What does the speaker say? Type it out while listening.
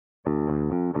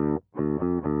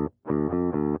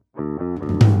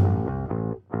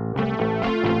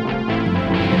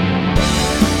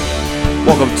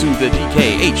welcome to the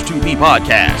DKH2B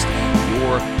podcast,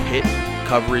 your Pitt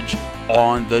coverage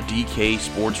on the DK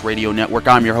Sports Radio Network.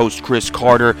 I'm your host, Chris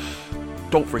Carter.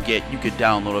 Don't forget, you can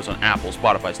download us on Apple,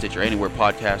 Spotify, Stitcher, anywhere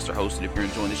podcasts are hosted. If you're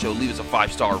enjoying the show, leave us a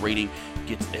 5-star rating.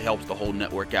 It helps the whole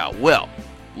network out. Well,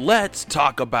 let's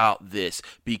talk about this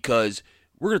because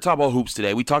we're going to talk about hoops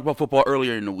today. We talked about football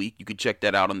earlier in the week. You can check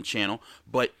that out on the channel.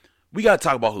 But we got to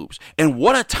talk about hoops. And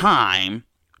what a time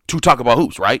to talk about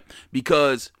hoops, right?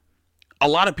 Because a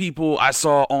lot of people I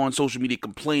saw on social media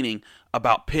complaining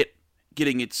about Pitt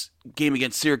getting its game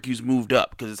against Syracuse moved up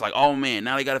because it's like, oh man,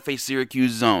 now they got to face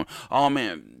Syracuse zone. Oh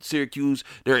man, Syracuse,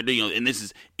 and this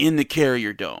is in the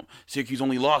Carrier Dome. Syracuse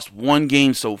only lost one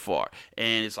game so far,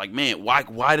 and it's like, man,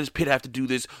 why does Pitt have to do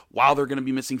this while they're going to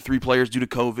be missing 3 players due to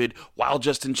COVID, while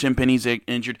Justin Champagnie's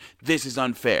injured? This is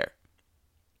unfair.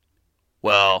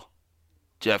 Well,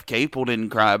 Jeff Capel didn't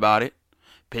cry about it.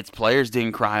 Pitt's players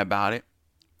didn't cry about it.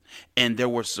 And there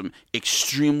were some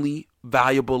extremely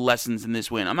valuable lessons in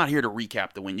this win. I'm not here to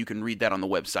recap the win. You can read that on the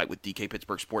website with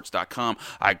dkpittsburghsports.com.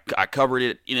 I covered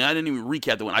it. I didn't even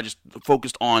recap the win. I just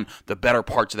focused on the better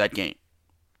parts of that game.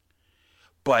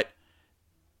 But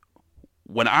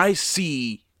when I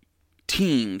see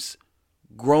teams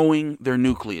growing their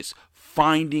nucleus,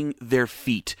 finding their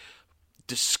feet,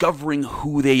 discovering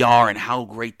who they are and how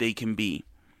great they can be,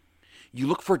 you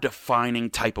look for defining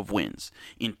type of wins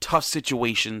in tough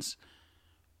situations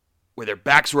where their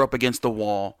backs were up against the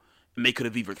wall and they could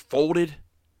have either folded,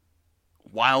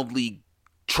 wildly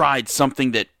tried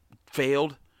something that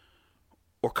failed,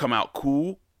 or come out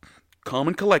cool, calm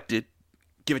and collected,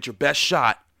 give it your best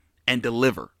shot, and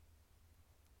deliver.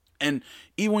 And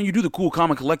even when you do the cool,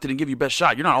 calm, and collected and give your best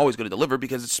shot, you're not always going to deliver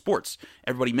because it's sports.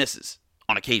 Everybody misses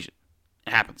on occasion.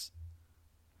 It happens.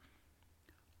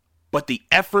 But the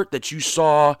effort that you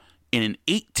saw in an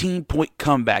 18-point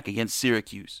comeback against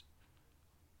Syracuse,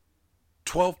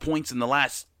 12 points in the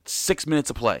last 6 minutes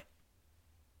of play,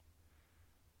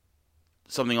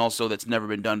 something also that's never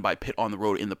been done by Pitt on the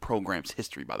road in the program's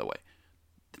history, by the way,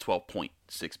 the 12-point,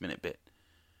 6-minute bit.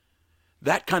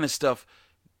 That kind of stuff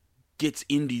gets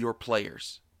into your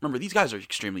players. Remember, these guys are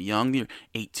extremely young. They're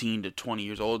 18 to 20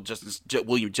 years old.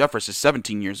 William Jeffress is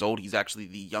 17 years old. He's actually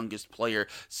the youngest player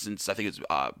since, I think it's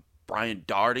Brian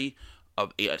Daugherty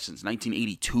since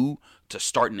 1982 to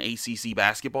start an ACC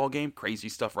basketball game. Crazy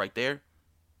stuff right there.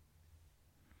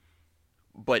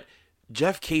 But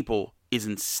Jeff Capel is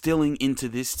instilling into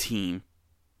this team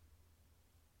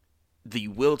the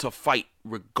will to fight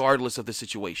regardless of the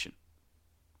situation.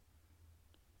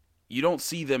 You don't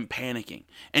see them panicking.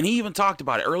 And he even talked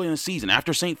about it early in the season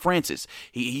after St. Francis.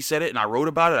 He said it, and I wrote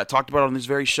about it. I talked about it on this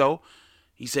very show.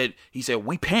 He said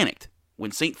we panicked.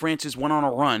 When St. Francis went on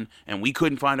a run and we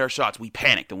couldn't find our shots, we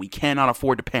panicked, and we cannot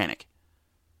afford to panic.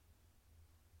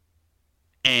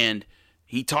 And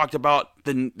he talked about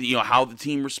how the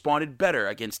team responded better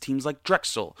against teams like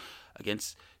Drexel,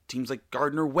 against teams like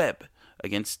Gardner-Webb,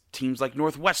 against teams like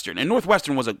Northwestern. And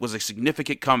Northwestern was a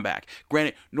significant comeback.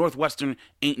 Granted, Northwestern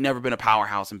ain't never been a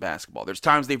powerhouse in basketball. There's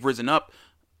times they've risen up.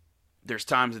 There's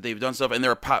times that they've done stuff, and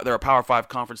they're a Power 5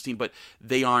 conference team, but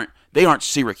they aren't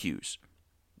Syracuse.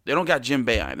 They don't got Jim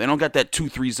Boeheim. They don't got that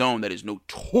 2-3 zone that is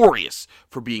notorious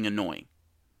for being annoying.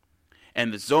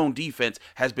 And the zone defense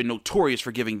has been notorious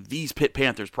for giving these Pitt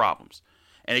Panthers problems.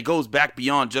 And it goes back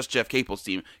beyond just Jeff Capel's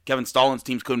team. Kevin Stallings'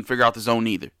 teams couldn't figure out the zone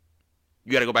either.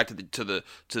 You got to go back to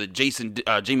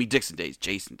the Jamie Dixon days.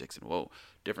 Jason Dixon, whoa,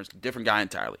 different guy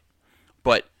entirely.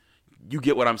 But you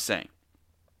get what I'm saying.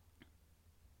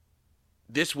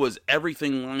 This was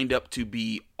everything lined up to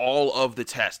be all of the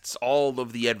tests, all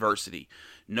of the adversity.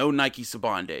 No Nike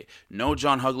Sabande, no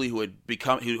John Hugley, who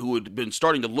had been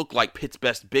starting to look like Pitt's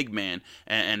best big man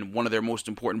and one of their most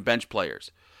important bench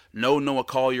players. No Noah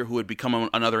Collier, who had become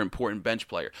another important bench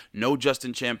player. No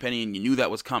Justin Champagnie, and you knew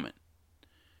that was coming.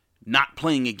 Not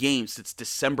playing a game since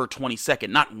December 22nd.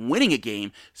 Not winning a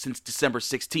game since December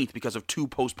 16th because of 2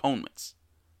 postponements.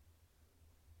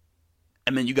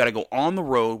 And then you got to go on the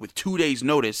road with 2 days'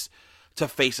 notice to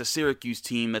face a Syracuse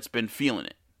team that's been feeling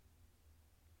it.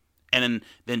 And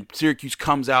then Syracuse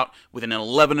comes out with an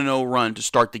 11-0 run to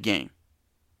start the game.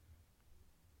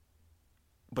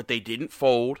 But they didn't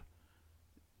fold.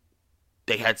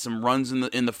 They had some runs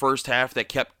in the first half that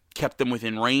kept them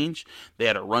within range. They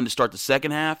had a run to start the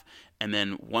second half. And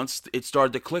then once it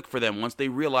started to click for them, once they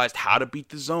realized how to beat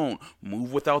the zone,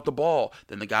 move without the ball,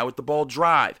 then the guy with the ball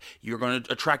drive, you're going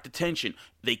to attract attention.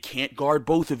 They can't guard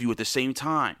both of you at the same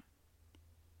time.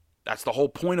 That's the whole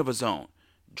point of a zone.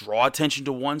 Draw attention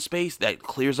to one space, that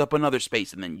clears up another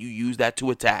space, and then you use that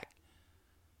to attack.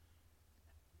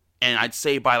 And I'd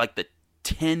say by like the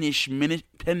 10-ish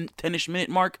minute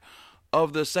mark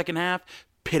of the second half,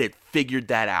 Pitt had figured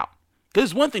that out.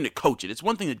 Because it's one thing to coach it. It's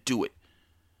one thing to do it.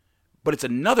 But it's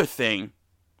another thing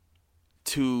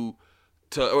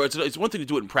it's one thing to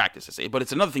do it in practice, I say, but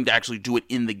it's another thing to actually do it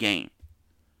in the game.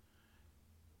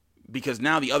 Because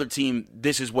now the other team,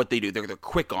 this is what they do. They're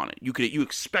quick on it. You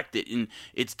expect it, and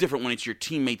it's different when it's your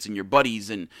teammates and your buddies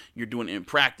and you're doing it in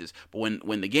practice. But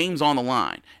when the game's on the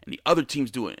line and the other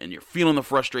team's doing it and you're feeling the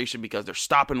frustration because they're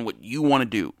stopping what you want to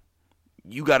do,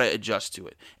 you got to adjust to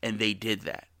it. And they did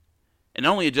that. And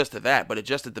not only adjusted that, but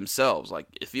adjusted themselves. Like,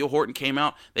 if Theo Horton came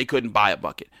out, they couldn't buy a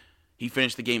bucket. He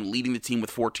finished the game leading the team with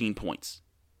 14 points.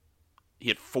 He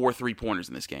had 4 3-pointers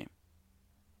in this game.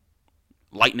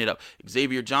 Lighten it up.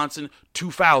 Xavier Johnson,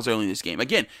 2 fouls early in this game.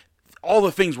 Again, all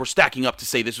the things were stacking up to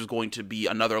say this was going to be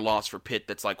another loss for Pitt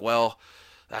that's like, well,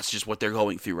 that's just what they're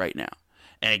going through right now.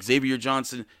 And Xavier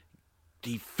Johnson,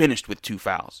 he finished with 2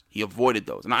 fouls. He avoided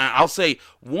those. And I'll say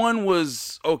one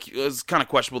was kind of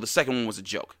questionable. The second one was a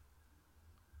joke.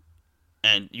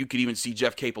 And you could even see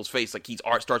Jeff Capel's face, like he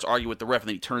starts arguing with the ref, and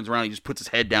then he turns around and he just puts his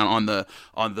head down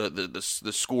on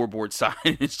the scoreboard side.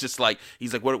 It's just like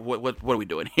he's like, what are we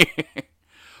doing here?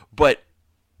 But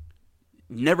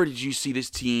never did you see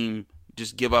this team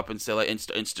just give up and say, like,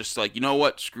 it's just like, you know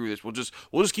what, screw this. We'll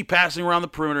just keep passing around the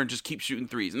perimeter and just keep shooting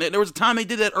threes. And there was a time they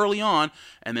did that early on,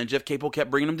 and then Jeff Capel kept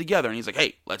bringing them together, and he's like,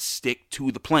 hey, let's stick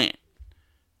to the plan.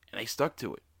 And they stuck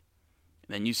to it.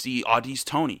 And then you see Au'Diese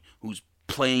Toney, who's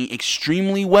playing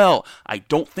extremely well. I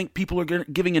don't think people are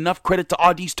giving enough credit to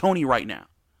Au'Diese Toney right now.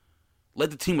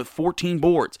 Led the team with 14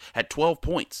 boards, had 12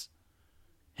 points.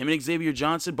 Him and Xavier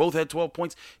Johnson both had 12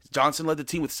 points. Johnson led the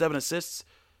team with 7 assists.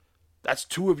 That's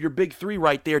 2 of your big 3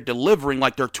 right there, delivering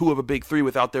like they're 2 of a big 3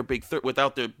 without their big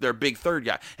third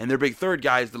guy. And their big third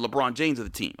guy is the LeBron James of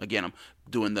the team. Again, I'm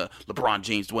doing the LeBron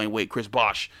James, Dwayne Wade, Chris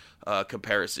Bosh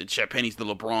comparison. Shep Penny's the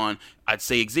LeBron. I'd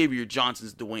say Xavier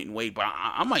Johnson's Dwayne Wade, but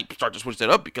I might start to switch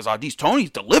that up because Au'Diese Toney's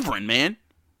delivering, man.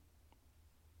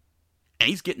 And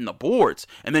he's getting the boards.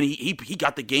 And then he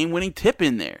got the game-winning tip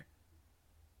in there.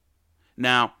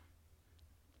 Now,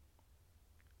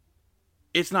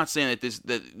 it's not saying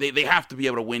that they have to be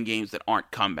able to win games that aren't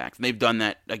comebacks. And they've done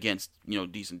that against,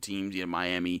 decent teams,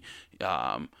 Miami,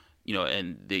 and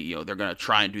they're going to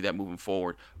try and do that moving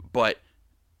forward. But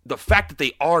the fact that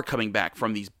they are coming back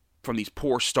from these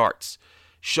poor starts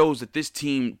shows that this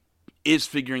team is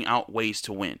figuring out ways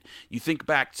to win. You think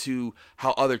back to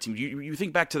how other teams, you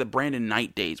think back to the Brandon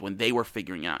Knight days when they were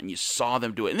figuring out and you saw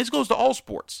them do it. And this goes to all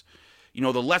sports.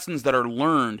 The lessons that are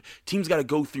learned, teams got to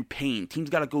go through pain. Teams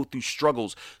got to go through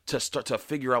struggles to start to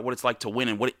figure out what it's like to win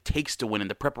and what it takes to win and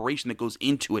the preparation that goes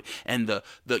into it and the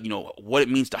what it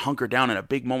means to hunker down in a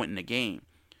big moment in a game.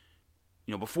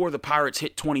 Before the Pirates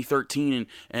hit 2013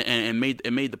 and made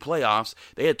the playoffs,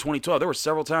 they had 2012. There were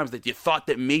several times that you thought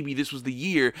that maybe this was the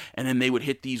year, and then they would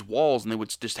hit these walls and they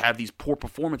would just have these poor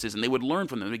performances, and they would learn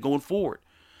from them going forward.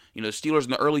 The Steelers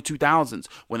in the early 2000s,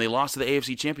 when they lost to the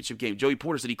AFC Championship game, Joey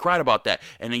Porter said he cried about that.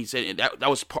 And he said that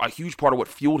was a huge part of what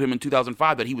fueled him in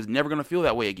 2005, that he was never going to feel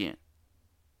that way again.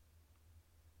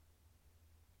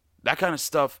 That kind of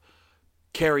stuff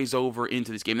carries over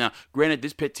into this game. Now, granted,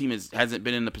 this Pitt team hasn't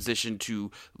been in the position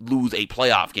to lose a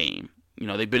playoff game.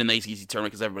 They've been in the ACC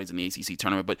tournament because everybody's in the ACC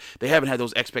tournament, but they haven't had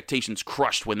those expectations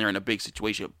crushed when they're in a big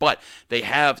situation. But they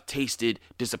have tasted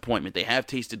disappointment. They have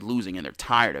tasted losing, and they're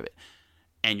tired of it.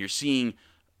 And you're seeing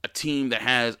a team that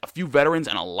has a few veterans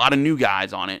and a lot of new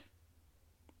guys on it.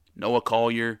 Noah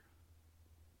Collier,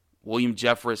 William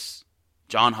Jeffress,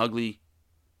 John Hugley.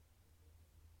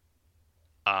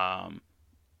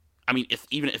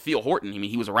 Even Theo Horton,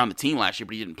 he was around the team last year,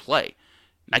 but he didn't play.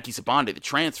 Nike Sabande, the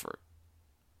transfer.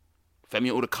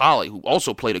 Femi Odukale, who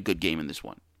also played a good game in this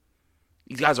one.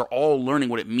 These guys are all learning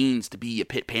what it means to be a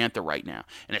Pitt Panther right now.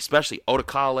 And especially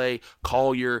Odukale,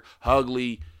 Collier,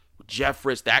 Hugley,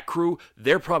 Jeffress, that crew,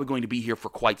 they're probably going to be here for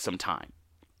quite some time.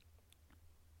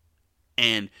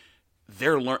 And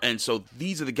so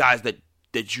these are the guys that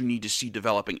you need to see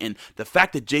developing. And the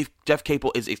fact that Jeff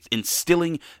Capel is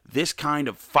instilling this kind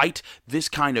of fight, this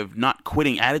kind of not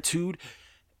quitting attitude,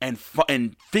 and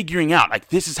figuring out, like,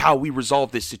 this is how we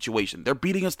resolve this situation. They're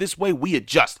beating us this way, we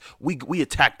adjust. We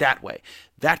attack that way.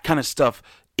 That kind of stuff,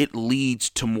 it leads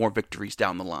to more victories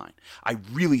down the line. I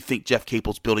really think Jeff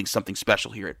Capel's building something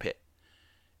special here at Pitt.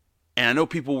 And I know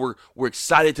people were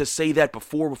excited to say that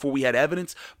before we had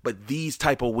evidence, but these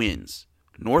type of wins,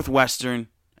 Northwestern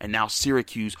and now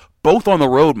Syracuse, both on the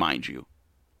road, mind you,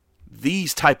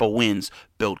 these type of wins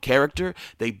build character.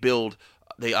 They build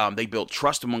They built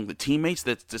trust among the teammates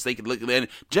that they could look. And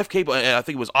Jeff Capel, I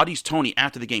think it was Au'Diese Toney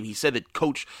after the game, he said that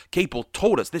Coach Capel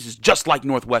told us this is just like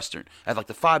Northwestern. At like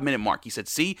the 5-minute mark, he said,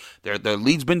 "See, their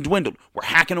lead's been dwindled. We're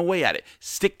hacking away at it.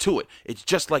 Stick to it. It's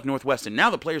just like Northwestern." Now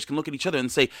the players can look at each other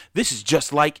and say, "This is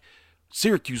just like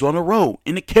Syracuse on the road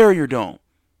in the Carrier Dome,"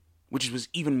 which was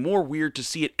even more weird to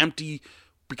see it empty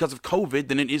because of COVID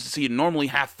than it is to see it normally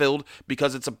half filled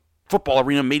because it's a football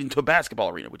arena made into a basketball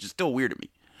arena, which is still weird to me.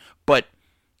 But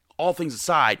all things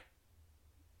aside,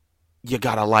 you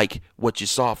gotta like what you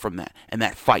saw from that and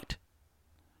that fight.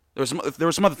 There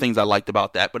were some other things I liked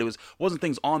about that, but wasn't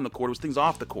things on the court, it was things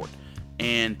off the court.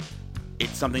 And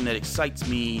it's something that excites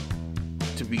me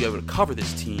to be able to cover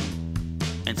this team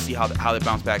and see how they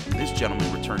bounce back and this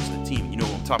gentleman returns to the team. You know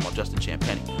what I'm talking about, Justin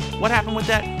Champagnie. What happened with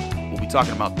that? We'll be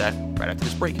talking about that right after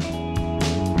this break.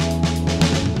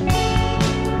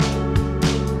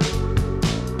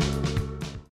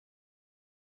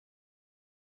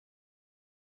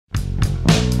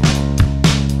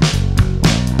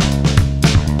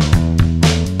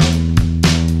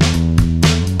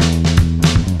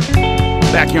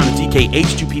 Back here on the DK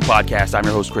H2P podcast, I'm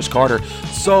your host, Chris Carter.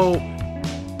 So,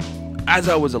 as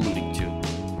I was alluding to,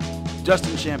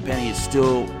 Justin Champagnie is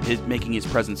still making his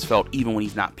presence felt even when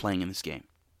he's not playing in this game.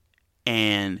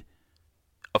 And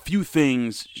a few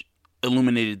things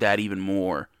illuminated that even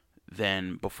more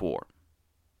than before.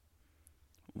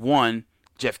 One,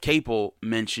 Jeff Capel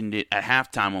mentioned it at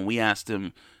halftime when we asked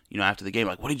him, after the game,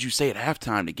 like, what did you say at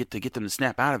halftime to get them to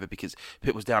snap out of it? Because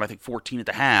Pitt was down, I think, 14 at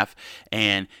the half.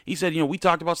 And he said, we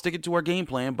talked about sticking to our game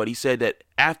plan, but he said that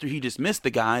after he dismissed the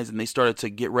guys and they started to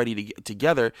get ready to get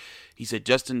together, he said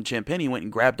Justin Champagnie went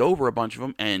and grabbed over a bunch of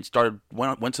them and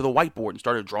went to the whiteboard and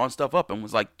started drawing stuff up and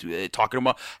was like talking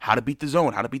about how to beat the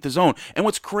zone. And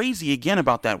what's crazy again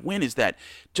about that win is that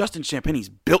Justin Champagnie's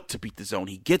built to beat the zone.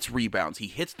 He gets rebounds, he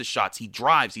hits the shots, he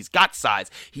drives, he's got size,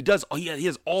 he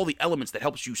has all the elements that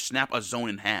helps you snap a zone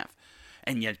in half.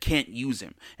 And you can't use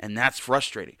him, and that's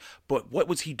frustrating. But what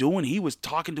was he doing? He was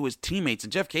talking to his teammates,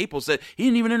 and Jeff Capel said he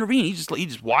didn't even intervene. He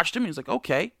just watched him, and he's like,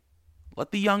 okay,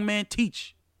 let the young man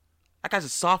teach. That guy's a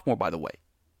sophomore, by the way.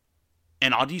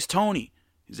 And Au'Diese Toney,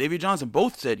 Xavier Johnson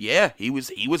both said, yeah, he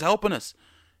was helping us,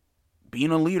 being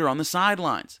a leader on the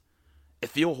sidelines.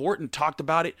 Ethel Horton talked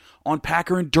about it on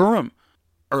Packer and Durham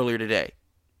earlier today.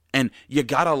 And you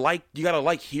gotta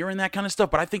like hearing that kind of stuff.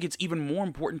 But I think it's even more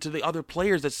important to the other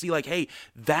players that see like, hey,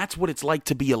 that's what it's like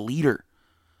to be a leader.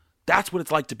 That's what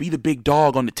it's like to be the big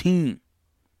dog on the team.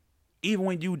 Even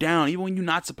when you're down, even when you're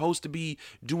not supposed to be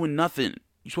doing nothing,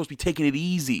 you're supposed to be taking it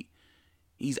easy.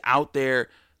 He's out there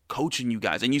coaching you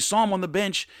guys. And you saw him on the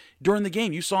bench during the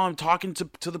game. You saw him talking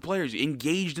to the players,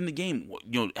 engaged in the game,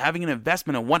 having an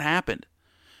investment in what happened.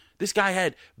 This guy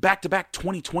had back-to-back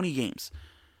 2020 games.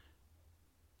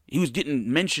 He was getting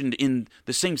mentioned in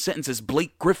the same sentence as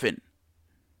Blake Griffin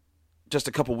just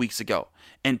a couple weeks ago.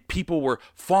 And people were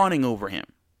fawning over him.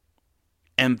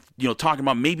 And, talking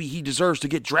about maybe he deserves to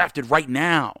get drafted right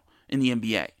now in the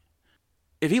NBA.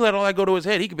 If he let all that go to his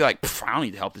head, he could be like, I don't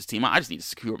need to help this team. I just need to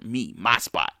secure my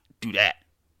spot. Do that.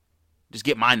 Just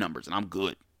get my numbers and I'm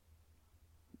good.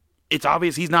 It's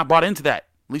obvious he's not bought into that,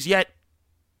 at least yet.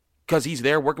 Because he's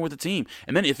there working with the team.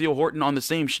 And then Ethel Horton on the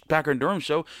same Packer and Durham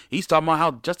show, he's talking about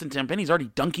how Justin Champagnie's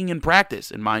already dunking in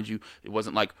practice. And mind you, it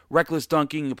wasn't like reckless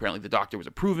dunking. Apparently the doctor was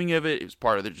approving of it. It was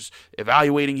part of just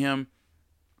evaluating him.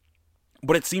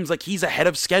 But it seems like he's ahead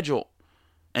of schedule.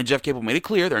 And Jeff Capel made it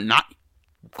clear they're not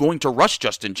going to rush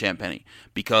Justin Champagnie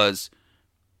because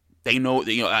they know,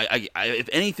 if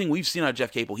anything we've seen out of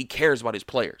Jeff Capel, he cares about his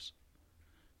players.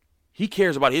 He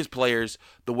cares about his players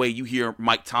the way you hear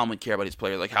Mike Tomlin care about his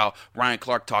players. Like how Ryan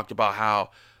Clark talked about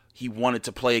how he wanted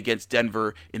to play against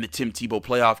Denver in the Tim Tebow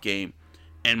playoff game.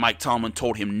 And Mike Tomlin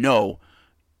told him no,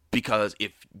 because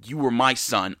if you were my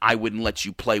son, I wouldn't let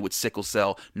you play with sickle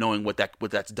cell knowing what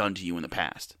that's done to you in the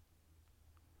past.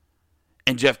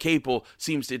 And Jeff Capel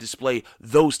seems to display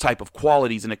those type of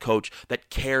qualities in a coach that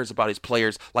cares about his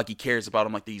players like he cares about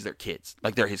them like these are kids,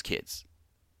 like they're his kids.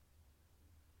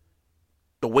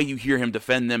 The way you hear him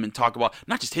defend them and talk about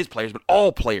not just his players, but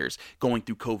all players going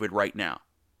through COVID right now.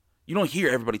 You don't hear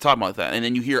everybody talking about that. And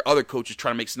then you hear other coaches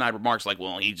trying to make snide remarks like,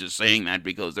 well, he's just saying that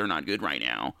because they're not good right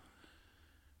now.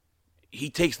 He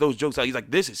takes those jokes out. He's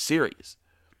like, this is serious.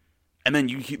 And then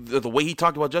the way he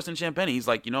talked about Justin Champagnie, he's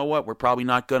like, you know what? We're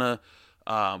not going to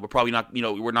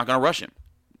rush him.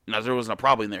 Now, there wasn't a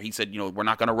problem in there. He said, we're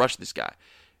not going to rush this guy.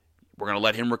 We're going to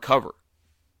let him recover.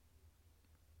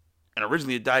 And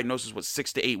originally the diagnosis was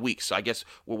 6 to 8 weeks. So I guess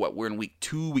we're in week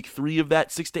 3 of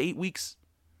that 6 to 8 weeks.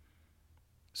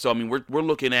 So I mean we're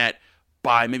looking at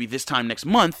by maybe this time next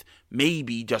month,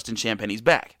 maybe Justin Champagnie's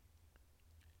back.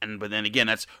 But then again,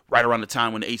 that's right around the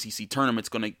time when the ACC tournament's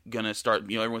gonna start.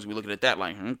 Everyone's gonna be looking at that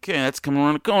like, okay, that's coming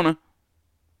around the corner.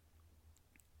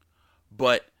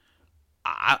 But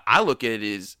I look at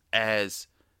it as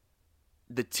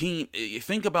the team.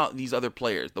 Think about these other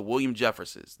players: the William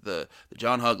Jeffersons, the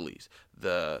John Hugleys,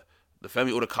 the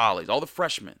Femi Odukales, all the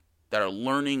freshmen that are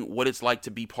learning what it's like to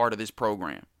be part of this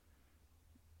program.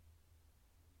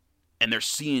 And they're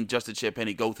seeing Justin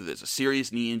Champagnie go through this. A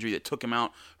serious knee injury that took him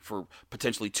out for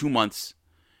potentially 2 months.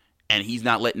 And he's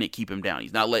not letting it keep him down.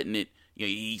 He's not letting it,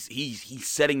 he's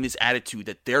setting this attitude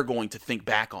that they're going to think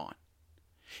back on.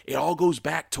 It all goes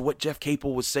back to what Jeff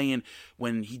Capel was saying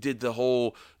when he did the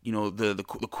whole,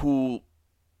 the cool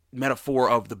metaphor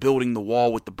of the building the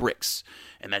wall with the bricks,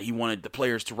 and that he wanted the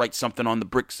players to write something on the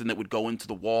bricks and that would go into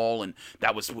the wall, and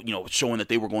that was showing that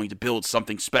they were going to build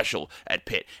something special at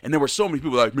Pitt. And there were so many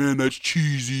people like, man, that's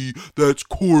cheesy, that's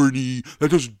corny,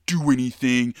 that doesn't do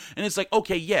anything. And it's like,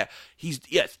 okay, yeah,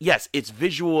 yes, it's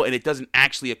visual and it doesn't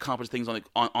actually accomplish things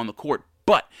on the court,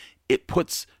 but it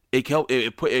puts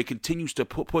it continues to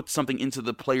put something into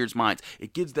the players' minds.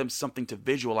 It gives them something to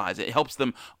visualize. It helps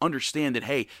them understand that,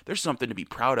 hey, there's something to be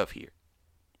proud of here.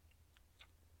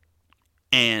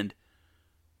 And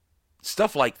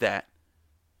stuff like that,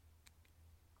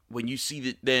 when you see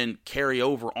that then carry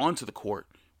over onto the court,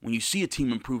 when you see a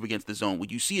team improve against the zone, when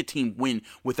you see a team win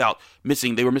without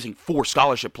they were missing 4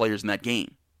 scholarship players in that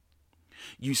game,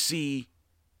 you see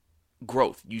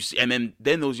growth. You see, and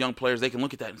then those young players, they can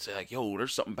look at that and say like, yo,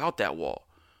 there's something about that wall.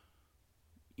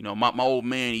 My old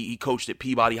man, he coached at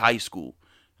Peabody High School.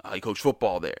 He coached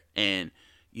football there, and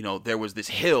there was this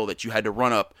hill that you had to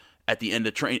run up at the end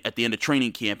of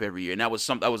training camp every year, and that was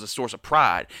a source of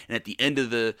pride. And at the end of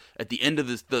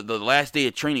the last day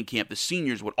of training camp, the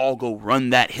seniors would all go run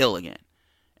that hill again.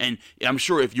 And I'm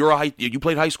sure if you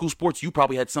played high school sports, you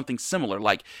probably had something similar.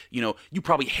 Like, you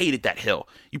probably hated that hill.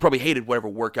 You probably hated whatever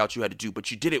workouts you had to do, but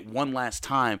you did it one last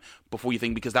time before you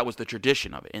think, because that was the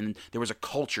tradition of it. And there was a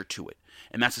culture to it.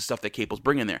 And that's the stuff that Capel's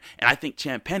bringing there. And I think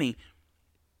Champagnie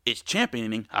is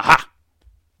championing,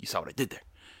 you saw what I did there.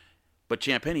 But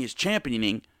Champagnie is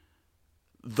championing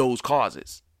those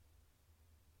causes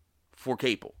for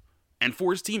Capel and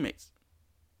for his teammates,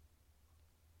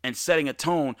 and setting a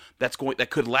tone that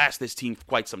could last this team for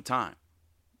quite some time.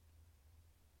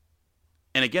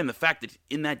 And again, the fact that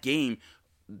in that game,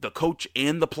 the coach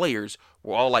and the players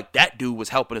were all like, that dude was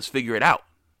helping us figure it out.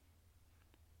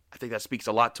 I think that speaks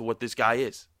a lot to what this guy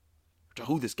is. To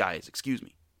who this guy is, excuse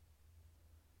me.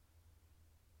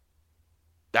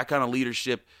 That kind of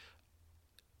leadership,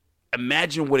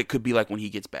 imagine what it could be like when he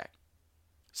gets back.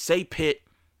 Say Pitt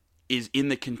is in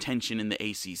the contention in the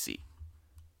ACC.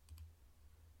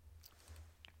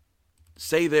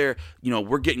 Say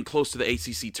we're getting close to the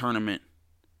ACC tournament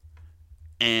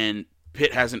and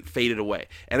Pitt hasn't faded away.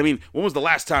 And I mean, when was the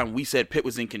last time we said Pitt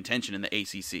was in contention in the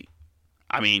ACC?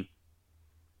 I mean,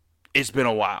 it's been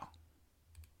a while.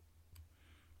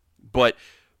 But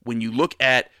when you look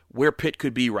at where Pitt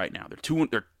could be right now, they're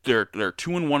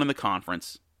 2-1 in the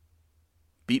conference.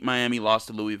 Beat Miami, lost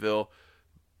to Louisville,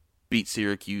 beat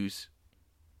Syracuse.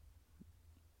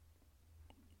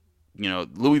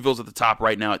 Louisville's at the top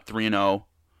right now at 3-0.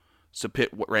 So Pitt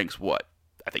ranks what?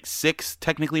 I think 6th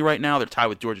technically right now. They're tied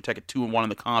with Georgia Tech at 2-1 in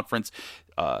the conference.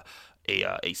 A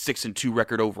 6-2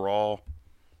 record overall.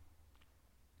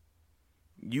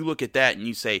 You look at that and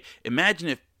you say, imagine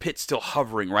if Pitt's still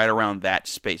hovering right around that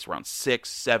space, around 6th,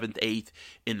 7th, 8th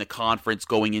in the conference,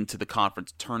 going into the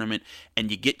conference tournament,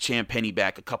 and you get Champagnie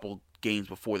back a couple games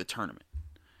before the tournament.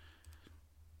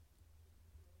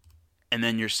 And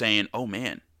then you're saying, oh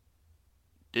man,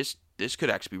 this could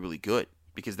actually be really good,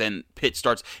 because then Pitt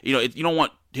starts, you don't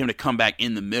want him to come back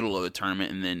in the middle of the tournament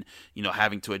and then,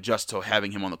 having to adjust to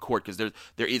having him on the court, because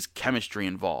there is chemistry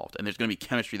involved, and there's going to be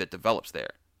chemistry that develops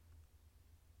there.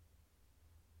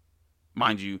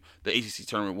 Mind you, the ACC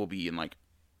tournament will be in like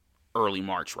early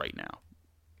March right now.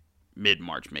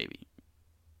 Mid-March maybe.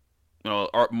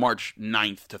 Or March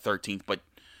 9th to 13th, but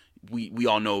we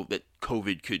all know that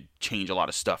COVID could change a lot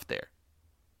of stuff there.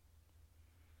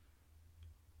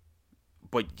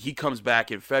 But he comes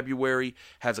back in February,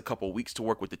 has a couple weeks to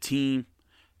work with the team.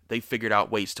 They figured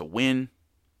out ways to win.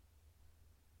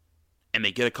 And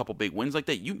they get a couple big wins like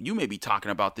that. You may be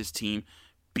talking about this team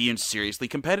being seriously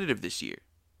competitive this year.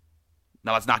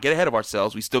 Now, let's not get ahead of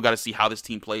ourselves. We still got to see how this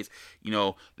team plays.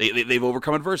 They've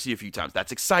overcome adversity a few times.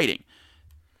 That's exciting.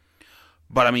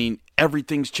 But, I mean,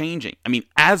 everything's changing. I mean,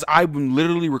 as I'm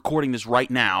literally recording this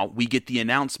right now, we get the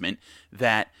announcement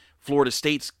that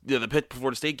the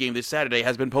Pitt-Florida State game this Saturday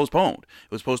has been postponed.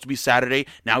 It was supposed to be Saturday.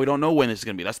 Now we don't know when this is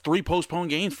going to be. That's 3 postponed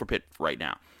games for Pitt right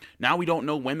now. Now we don't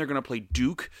know when they're going to play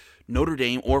Duke, Notre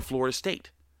Dame, or Florida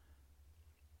State.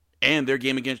 And their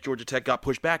game against Georgia Tech got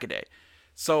pushed back a day.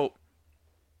 So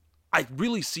I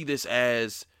really see this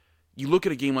as, you look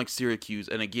at a game like Syracuse,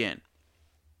 and again,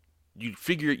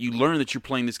 you learn that you're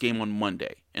playing this game on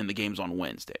Monday, and the game's on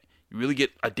Wednesday. You really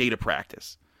get a day to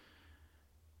practice.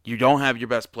 You don't have your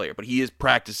best player, but he is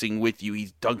practicing with you.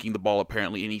 He's dunking the ball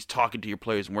apparently, and he's talking to your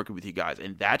players and working with you guys.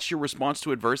 And that's your response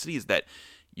to adversity, is that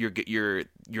your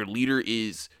leader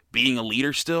is being a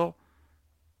leader still.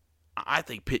 I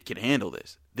think Pitt can handle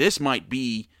this. This might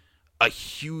be a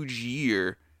huge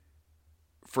year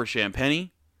for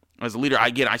Champagnie as a leader.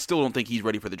 I still don't think he's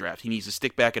ready for the draft. He needs to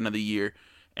stick back another year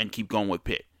and keep going with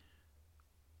Pitt.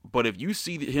 But if you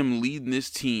see him leading this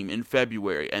team in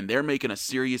February and they're making a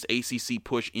serious ACC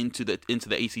push into the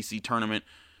ACC tournament,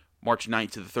 March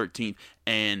 9th to the 13th,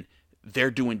 and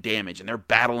they're doing damage and they're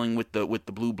battling with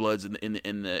the Blue Bloods in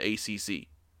the ACC,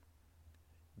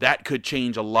 that could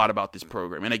change a lot about this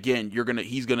program. And again,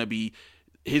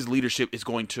 his leadership is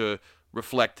going to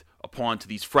reflect upon to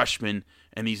these freshmen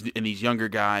and these younger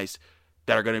guys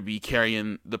that are going to be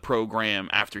carrying the program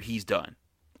after he's done.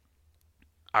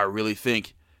 I really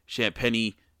think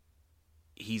Champagnie,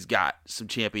 he's got some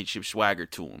championship swagger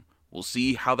to him. We'll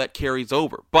see how that carries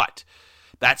over. But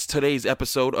that's today's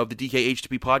episode of the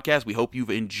DKH2P podcast. We hope you've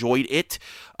enjoyed it.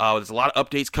 There's a lot of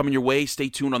updates coming your way. Stay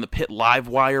tuned on the Pitt Live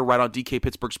Wire right on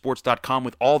DKPittsburghSports.com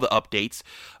with all the updates.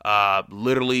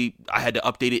 Literally, I had to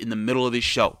update it in the middle of this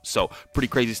show. So pretty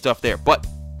crazy stuff there. But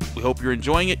we hope you're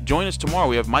enjoying it. Join us tomorrow.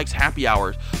 We have Mike's Happy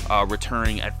Hour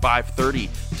returning at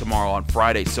 5:30 tomorrow on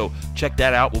Friday. So check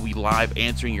that out. We'll be live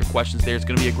answering your questions there. It's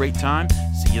going to be a great time.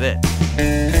 See you then.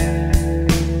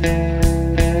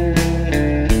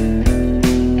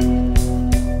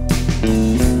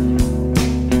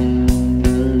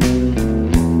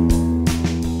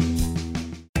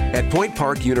 At Point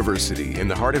Park University, in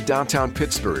the heart of downtown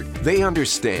Pittsburgh, they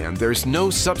understand there's no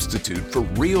substitute for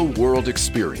real-world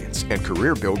experience and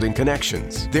career-building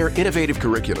connections. Their innovative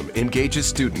curriculum engages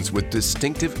students with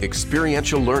distinctive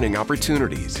experiential learning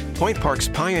opportunities. Point Park's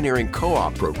pioneering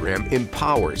co-op program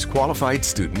empowers qualified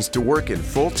students to work in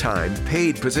full-time,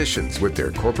 paid positions with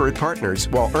their corporate partners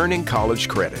while earning college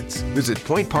credits. Visit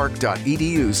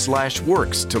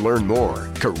pointpark.edu/works to learn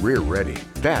more. Career ready.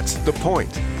 That's the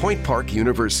point. Point Park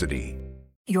University.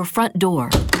 Your front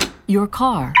door, your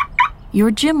car,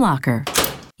 your gym locker,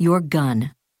 your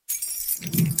gun.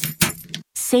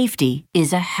 Safety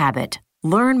is a habit.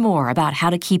 Learn more about how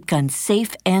to keep guns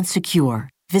safe and secure.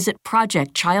 Visit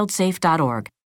ProjectChildSafe.org.